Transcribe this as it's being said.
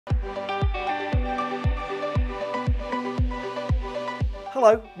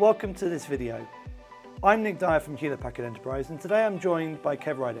Hello, welcome to this video. I'm Nick Dyer from Hewlett Packard Enterprise, and today I'm joined by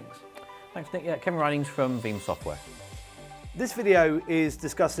Kev Ridings. Thanks, Nick. Yeah, Kevin Ridings from Veeam Software. This video is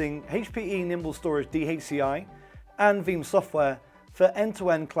discussing HPE Nimble Storage dHCI and Veeam Software for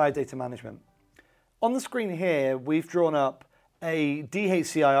end-to-end cloud data management. On the screen here, we've drawn up a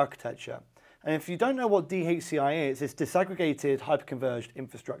dHCI architecture. And if you don't know what dHCI is, it's disaggregated hyperconverged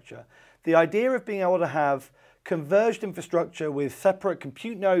infrastructure. The idea of being able to have converged infrastructure with separate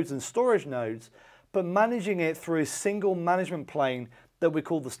compute nodes and storage nodes, but managing it through a single management plane that we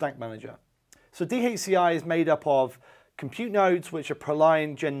call the stack manager. So dHCI is made up of compute nodes, which are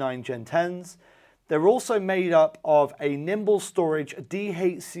ProLiant Gen 9, Gen 10s. They're also made up of a Nimble Storage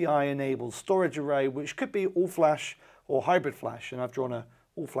dHCI-enabled storage array, which could be all-flash or hybrid flash, and I've drawn an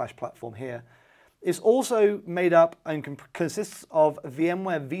all-flash platform here. It's also made up and consists of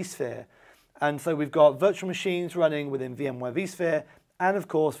VMware vSphere, and so we've got virtual machines running within VMware vSphere, and of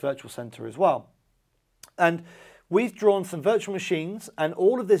course Virtual Center as well. And we've drawn some virtual machines, and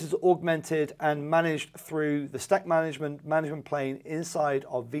all of this is augmented and managed through the stack management plane inside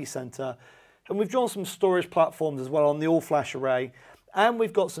of vCenter. And we've drawn some storage platforms as well on the all-flash array, and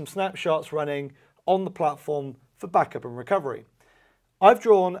we've got some snapshots running on the platform for backup and recovery. I've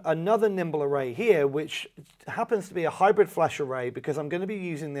drawn another Nimble array here, which happens to be a hybrid flash array because I'm going to be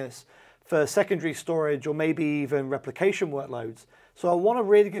using this for secondary storage or maybe even replication workloads. So I want a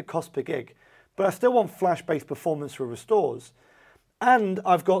really good cost per gig, but I still want flash-based performance for restores. And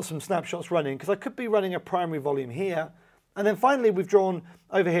I've got some snapshots running because I could be running a primary volume here. And then finally, we've drawn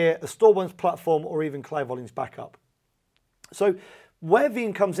over here a store once platform or even Cloud Volumes backup. So where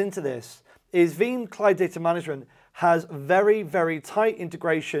Veeam comes into this is Veeam Cloud Data Management has very, very tight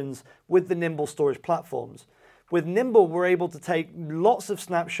integrations with the Nimble storage platforms. With Nimble, we're able to take lots of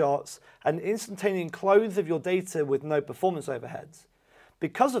snapshots and instantaneously enclose of your data with no performance overheads.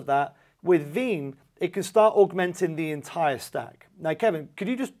 Because of that, with Veeam, it can start augmenting the entire stack. Now, Kevin, could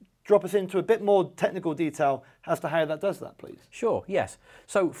you just drop us into a bit more technical detail as to how that does that, please? Sure, yes.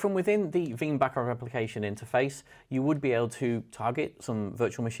 So from within the Veeam backup application interface, you would be able to target some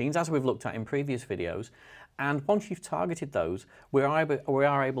virtual machines, as we've looked at in previous videos. And once you've targeted those, we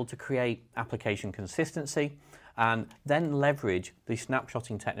are able to create application consistency and then leverage the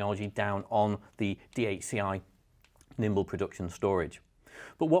snapshotting technology down on the dHCI Nimble Production Storage.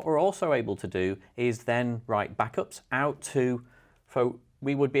 But what we're also able to do is then write backups out to, so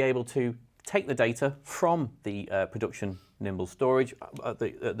we would be able to take the data from the production Nimble Storage,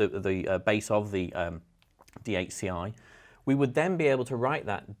 the base of the dHCI. We would then be able to write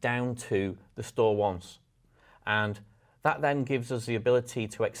that down to the store once. And that then gives us the ability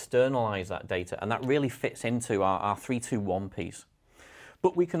to externalize that data, and that really fits into our 3-2-1 piece.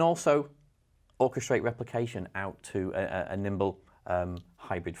 But we can also orchestrate replication out to a Nimble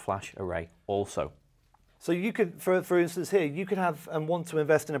hybrid flash array also. So you could, for instance here, you could have and want to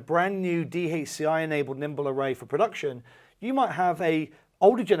invest in a brand new dHCI-enabled Nimble array for production. You might have a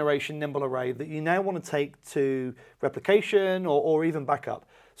older generation Nimble array that you now want to take to replication or even backup.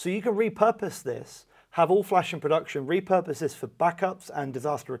 So you can repurpose this, have all flash in production, repurpose this for backups and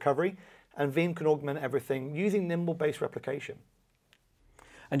disaster recovery, and Veeam can augment everything using Nimble-based replication.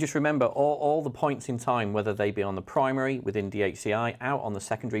 And just remember, all the points in time, whether they be on the primary within dHCI, out on the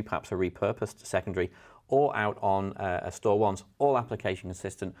secondary, perhaps a repurposed secondary, or out on a store once, all application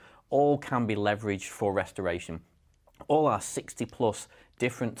consistent, all can be leveraged for restoration. All our 60+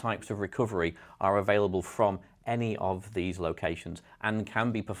 different types of recovery are available from any of these locations and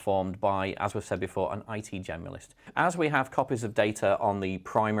can be performed by, as we've said before, an IT generalist. As we have copies of data on the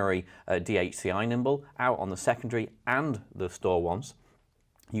primary dHCI Nimble, out on the secondary and the store once,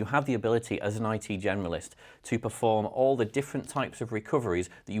 you have the ability as an IT generalist to perform all the different types of recoveries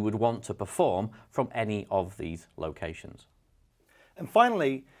that you would want to perform from any of these locations. And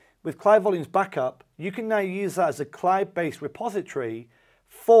finally, with Cloud Volumes Backup, you can now use that as a cloud-based repository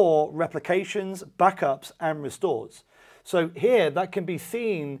for replications, backups, and restores. So here, that can be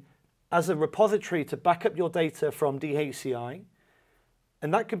seen as a repository to back up your data from dHCI,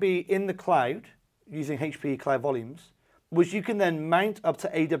 and that can be in the cloud using HPE Cloud Volumes, which you can then mount up to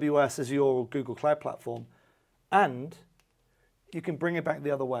AWS as your Google Cloud Platform, and you can bring it back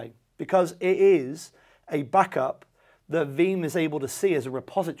the other way because it is a backup that Veeam is able to see as a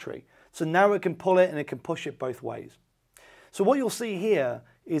repository. So now it can pull it and it can push it both ways. So what you'll see here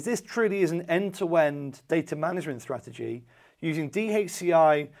is this truly is an end-to-end data management strategy using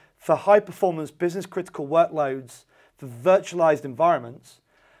dHCI for high-performance business-critical workloads for virtualized environments,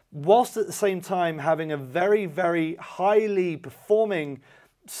 whilst at the same time having a very, very highly performing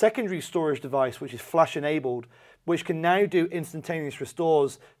secondary storage device, which is flash enabled, which can now do instantaneous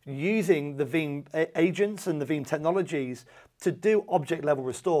restores using the Veeam agents and the Veeam technologies to do object level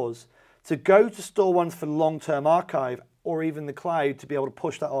restores, to go to store ones for long-term archive or even the cloud to be able to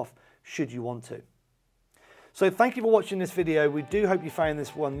push that off should you want to. So thank you for watching this video. We do hope you found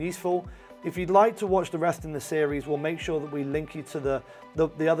this one useful. If you'd like to watch the rest in the series, we'll make sure that we link you to the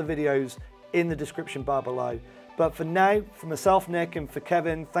other videos in the description bar below. But for now, for myself, Nick, and for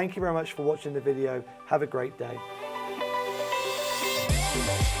Kevin, thank you very much for watching the video. Have a great day.